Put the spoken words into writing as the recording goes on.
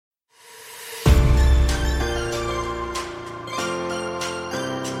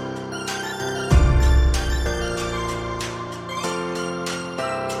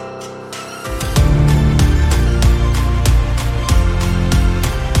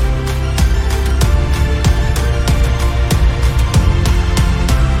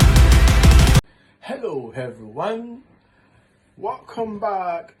everyone, welcome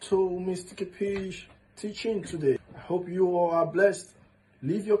back to Mr. Kapish teaching today. I hope you all are blessed.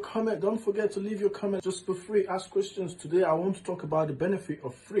 Leave your comment. Don't forget to leave your comment just for free. Ask questions. Today I want to talk about the benefit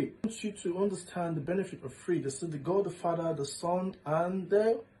of free. I want you to understand the benefit of free. This is the God, the Father, the Son, and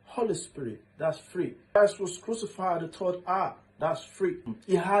the Holy Spirit. That's free. Christ was crucified, the third hour. That's free.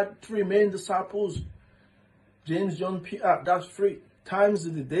 He had three main disciples, James, John, Peter. That's free. Times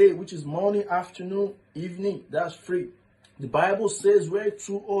of the day, which is morning, afternoon, evening. That's free. The Bible says where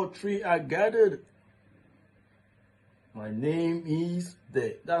two or three are gathered, my name is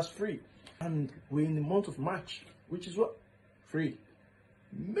there. That's free. And we're in the month of March, which is what? Free.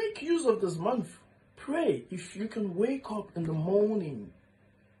 Make use of this month. Pray if you can wake up in the morning.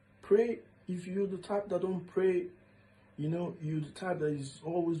 Pray if you're the type that don't pray. You know, you're the type that is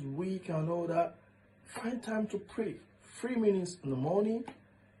always weak and all that. Find time to pray. 3 minutes in the morning,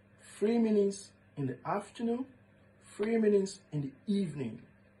 3 minutes in the afternoon, 3 minutes in the evening.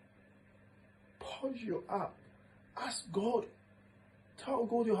 Pause your heart. Ask God. Tell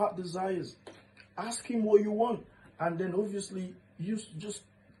God your heart desires. Ask Him what you want. And then obviously, you just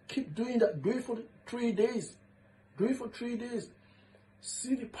keep doing that. Do it for 3 days. Do it for 3 days.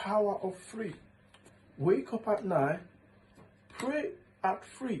 See the power of free. Wake up at 9. Pray at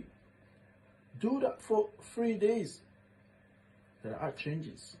 3. Do that for 3 days. There are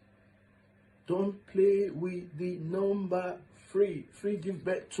changes. Don't play with the number 3. 3 give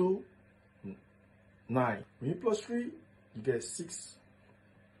birth to 9. When you plus 3, you get 6.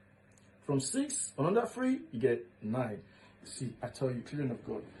 From 6, another 3, you get 9. See, I tell you, children of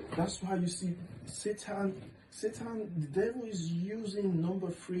God. That's why you see Satan, the devil is using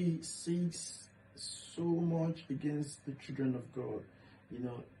number 3, 6 so much against the children of God. You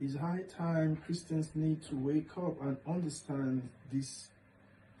know, it's high time Christians need to wake up and understand this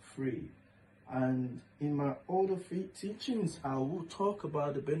free. And in my other teachings, I will talk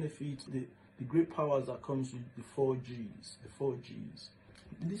about the benefits, the great powers that comes with the 4 G's. The 4 G's.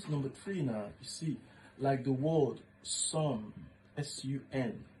 This number 3 now, you see, like the word son,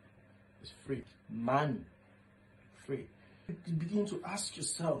 S-U-N, is free. Man, free. You begin to ask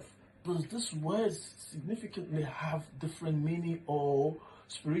yourself, does this word significantly have different meaning or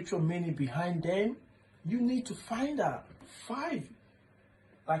spiritual meaning behind them? You need to find out. 5.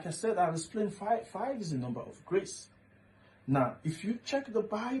 Like I said, I'll explain 5. 5 is the number of grace. Now, if you check the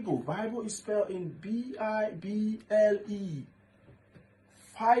Bible is spelled in B-I-B-L-E.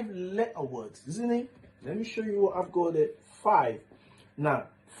 5-letter words, isn't it? Let me show you what I've got there. 5. Now,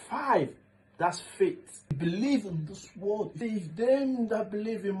 5, that's faith. Believe in this word. If them that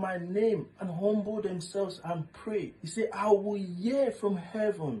believe in my name and humble themselves and pray, he said, I will hear from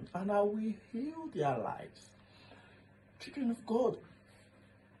heaven and I will heal their lives. Children of God,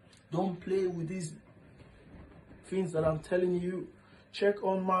 don't play with these things that I'm telling you. Check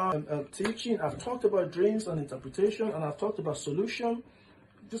on my teaching. I've talked about dreams and interpretation, and I've talked about solution.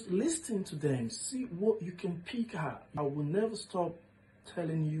 Just listen to them. See what you can pick out. I will never stop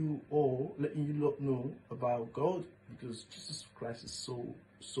telling you or letting you lot know about God, because Jesus Christ is so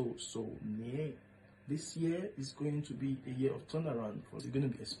near. This year is going to be a year of turnaround. It's going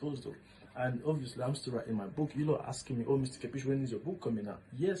to be exposed though. And obviously I'm still writing my book. You lot asking me, oh Mr. Kapish, when is your book coming out?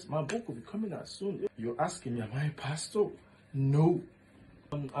 Yes, my book will be coming out soon. You're asking me, am I a pastor? No.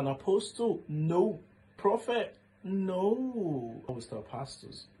 An apostle? No. Prophet? No. I always tell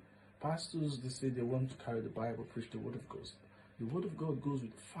pastors, they say they want to carry the Bible, preach the word of God. The word of God goes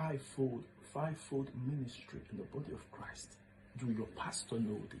with fivefold ministry in the body of Christ. Do your pastor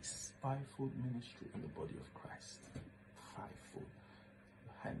know this? Fivefold ministry in the body of Christ. Fivefold.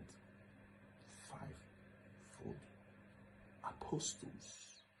 Hand. Fivefold.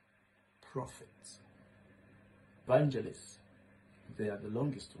 Apostles. Prophets. Evangelists. They are the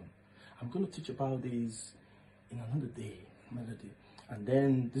longest one. I'm going to teach about these in another day. And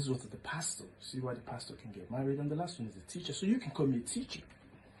then this was the pastor. See why the pastor can get married. And the last one is the teacher. So you can call me a teacher.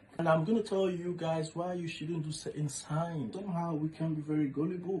 And I'm going to tell you guys why you shouldn't do certain signs. Somehow we can be very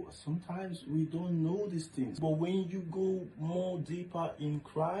gullible. Sometimes we don't know these things. But when you go more deeper in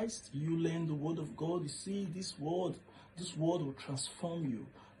Christ, you learn the word of God. You see, this word will transform you.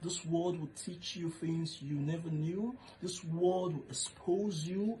 This word will teach you things you never knew. This word will expose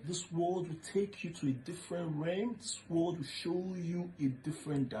you. This word will take you to a different realm. This word will show you a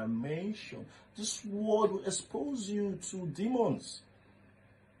different dimension. This word will expose you to demons.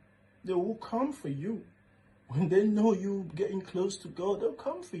 They will come for you. When they know you getting close to God, they'll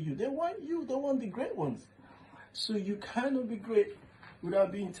come for you. They want you. They want the great ones. So you cannot be great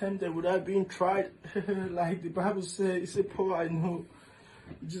without being tempted, without being tried. Like the Bible says, it said, Paul, I know.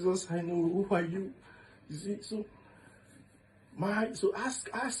 Jesus, I know. Who are you? You see, so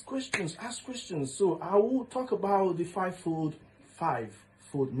ask questions, ask questions. So I will talk about the fivefold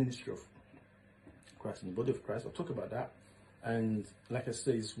ministry of Christ, in the body of Christ. I'll talk about that. And like I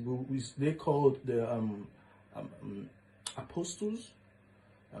say, they called the apostles,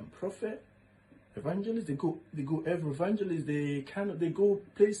 prophet, evangelists. They go every evangelist. They go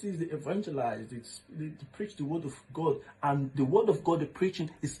places. They evangelize. They preach the word of God, and the word of God they're preaching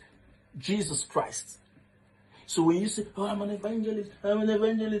is Jesus Christ. So when you say, "Oh, I'm an evangelist. I'm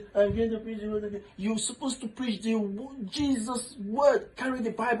going to preach the word of God," you're supposed to preach the Jesus word. Carry the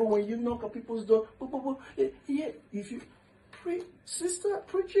Bible when you knock at people's door. Yeah, if you preach, sister,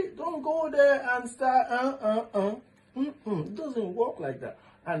 preach it. Don't go there and start. It doesn't work like that.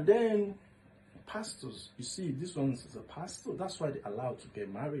 And then pastors, you see, this one is a pastor. That's why they're allowed to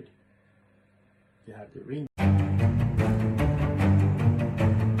get married. They have the ring.